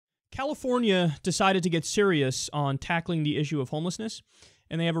California decided to get serious on tackling the issue of homelessness,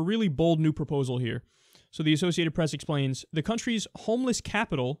 and they have a really bold new proposal here. So the Associated Press explains, the country's homeless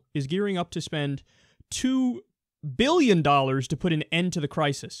capital is gearing up to spend $2 billion to put an end to the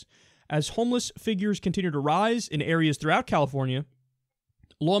crisis. As homeless figures continue to rise in areas throughout California,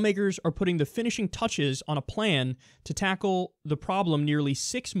 lawmakers are putting the finishing touches on a plan to tackle the problem nearly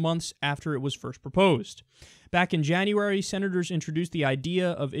 6 months after it was first proposed. Back in January, senators introduced the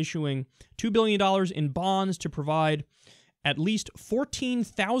idea of issuing $2 billion in bonds to provide at least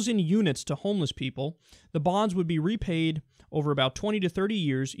 14,000 units to homeless people. The bonds would be repaid over about 20 to 30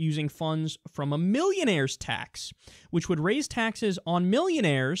 years using funds from a millionaire's tax, which would raise taxes on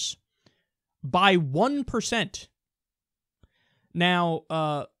millionaires by 1%.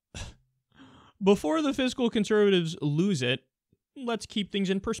 Now, before the fiscal conservatives lose it, let's keep things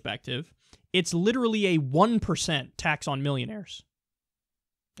in perspective. It's literally a 1% tax on millionaires.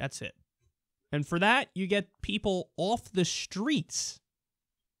 That's it. And for that, you get people off the streets.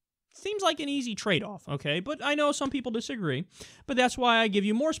 Seems like an easy trade-off, okay? But I know some people disagree. But that's why I give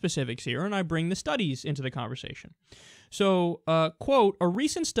you more specifics here, and I bring the studies into the conversation. So, quote, a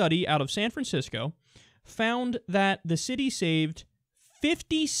recent study out of San Francisco found that the city saved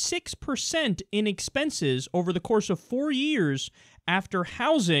 56% in expenses over the course of 4 years after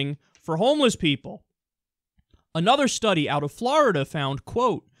housing for homeless people. Another study out of Florida found,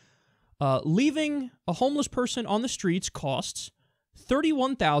 quote, leaving a homeless person on the streets costs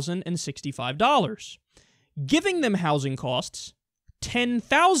 $31,065. Giving them housing costs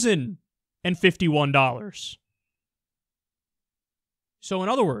 $10,051. So in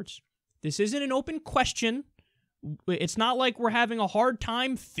other words, this isn't an open question. It's not like we're having a hard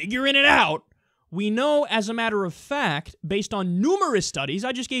time figuring it out. We know, as a matter of fact, based on numerous studies,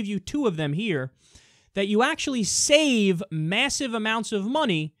 I just gave you 2 of them here, that you actually save massive amounts of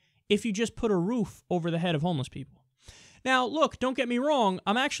money if you just put a roof over the head of homeless people. Now, look, don't get me wrong.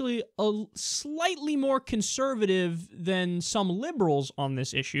 I'm actually a slightly more conservative than some liberals on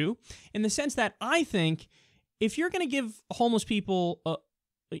this issue, in the sense that I think if you're going to give homeless people a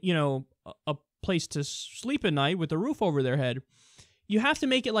place to sleep at night with a roof over their head, you have to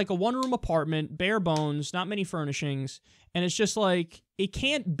make it like a one-room apartment, bare bones, not many furnishings, and it's just like, it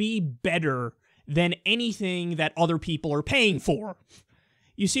can't be better than anything that other people are paying for.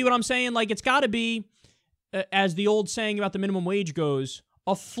 You see what I'm saying? Like, it's got to be, as the old saying about the minimum wage goes,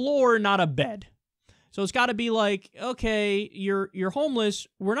 a floor, not a bed. So it's got to be like, okay, you're homeless,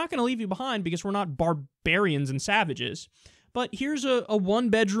 we're not going to leave you behind because we're not barbarians and savages, but here's a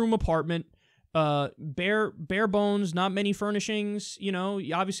one-bedroom apartment, bare bones, not many furnishings. You know,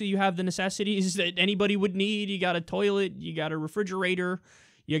 obviously you have the necessities that anybody would need. You got a toilet, you got a refrigerator,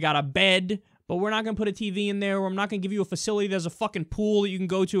 you got a bed, but we're not going to put a TV in there. I'm not going to give you a facility that's a fucking pool that you can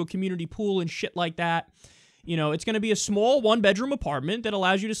go to, a community pool and shit like that. You know, it's going to be a small one-bedroom apartment that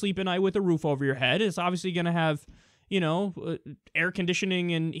allows you to sleep at night with a roof over your head. It's obviously going to have, air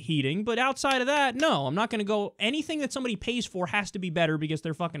conditioning and heating. But outside of that, no, I'm not going to go. Anything that somebody pays for has to be better because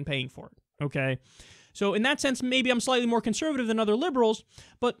they're fucking paying for it, okay? So in that sense, maybe I'm slightly more conservative than other liberals.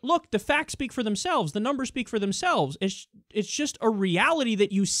 But look, the facts speak for themselves. The numbers speak for themselves. It's just a reality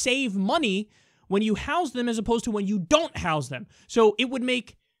that you save money when you house them as opposed to when you don't house them. So it would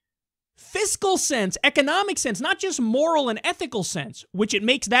make fiscal sense, economic sense, not just moral and ethical sense, which it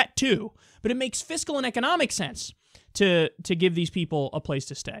makes that too, but it makes fiscal and economic sense to give these people a place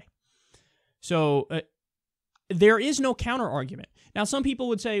to stay. So there is no counter argument. Now, some people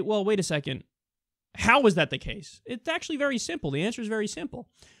would say, well, wait a second. How is that the case? It's actually very simple. The answer is very simple.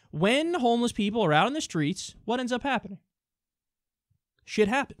 When homeless people are out on the streets, what ends up happening? Shit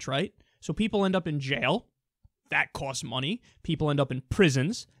happens, right? So people end up in jail. That costs money. People end up in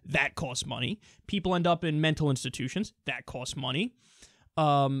prisons. That costs money. People end up in mental institutions. That costs money.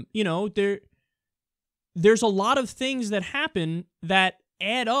 There's a lot of things that happen that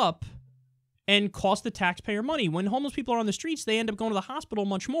add up and cost the taxpayer money. When homeless people are on the streets, they end up going to the hospital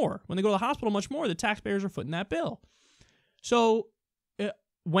much more. When they go to the hospital much more, the taxpayers are footing that bill. So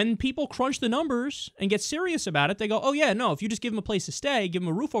when people crunch the numbers and get serious about it, they go, oh yeah, no, if you just give them a place to stay, give them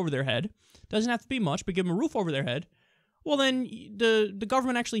a roof over their head, doesn't have to be much, but give them a roof over their head, well then the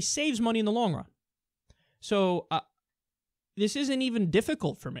government actually saves money in the long run. So this isn't even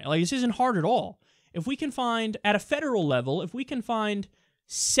difficult for me. Like, this isn't hard at all. If we can find, at a federal level, if we can find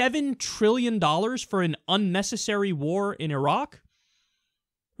 $7 trillion for an unnecessary war in Iraq,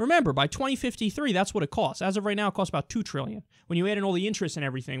 remember, by 2053, that's what it costs. As of right now, it costs about $2 trillion. When you add in all the interest and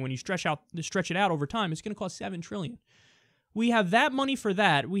everything, when you stretch it out over time, it's going to cost $7 trillion. We have that money for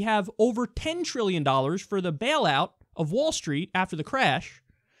that. We have over $10 trillion for the bailout of Wall Street after the crash.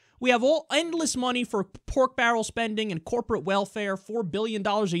 We have all endless money for pork barrel spending and corporate welfare, $4 billion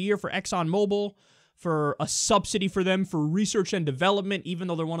a year for ExxonMobil, for a subsidy for them for research and development, even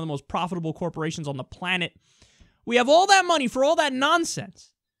though they're one of the most profitable corporations on the planet. We have all that money for all that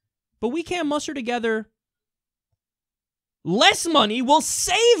nonsense, but we can't muster together less money. We'll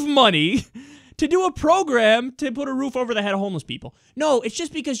save money to do a program to put a roof over the head of homeless people. No, it's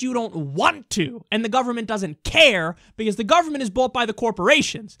just because you don't want to, and the government doesn't care, because the government is bought by the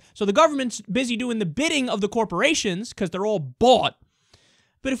corporations. So the government's busy doing the bidding of the corporations because they're all bought.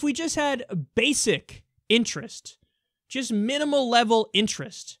 But if we just had basic interest, just minimal level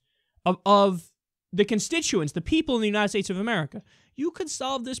interest of the constituents, the people in the United States of America, you could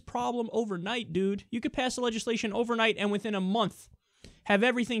solve this problem overnight, dude. You could pass the legislation overnight and within a month have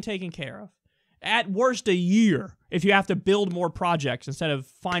everything taken care of. At worst, a year, if you have to build more projects instead of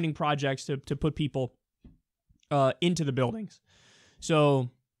finding projects to put people into the buildings. So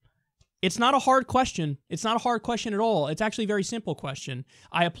it's not a hard question. It's not a hard question at all. It's actually a very simple question.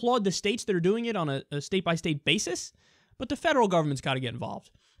 I applaud the states that are doing it on a state-by-state basis, but the federal government's got to get involved.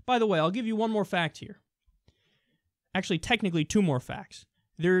 By the way, I'll give you one more fact here. Actually, technically, two more facts.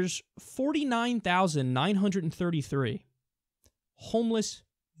 There's 49,933 homeless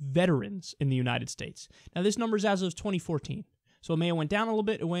veterans in the United States. Now, this number is as of 2014. So it may have went down a little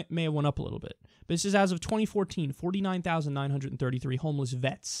bit, it may have went up a little bit. But this is as of 2014, 49,933 homeless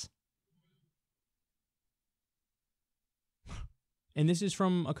vets. And this is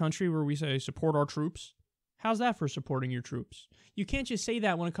from a country where we say, support our troops. How's that for supporting your troops? You can't just say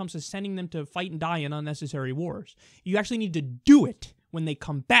that when it comes to sending them to fight and die in unnecessary wars. You actually need to do it when they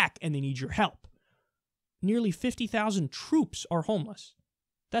come back and they need your help. Nearly 50,000 troops are homeless.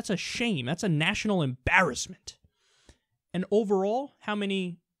 That's a shame. That's a national embarrassment. And overall, how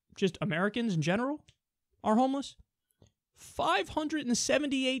many just Americans in general are homeless?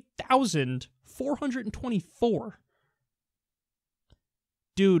 578,424.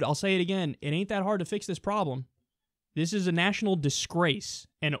 Dude, I'll say it again. It ain't that hard to fix this problem. This is a national disgrace.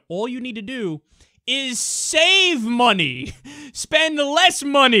 And all you need to do is save money. Spend less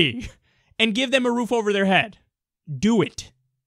money. And give them a roof over their head. Do it.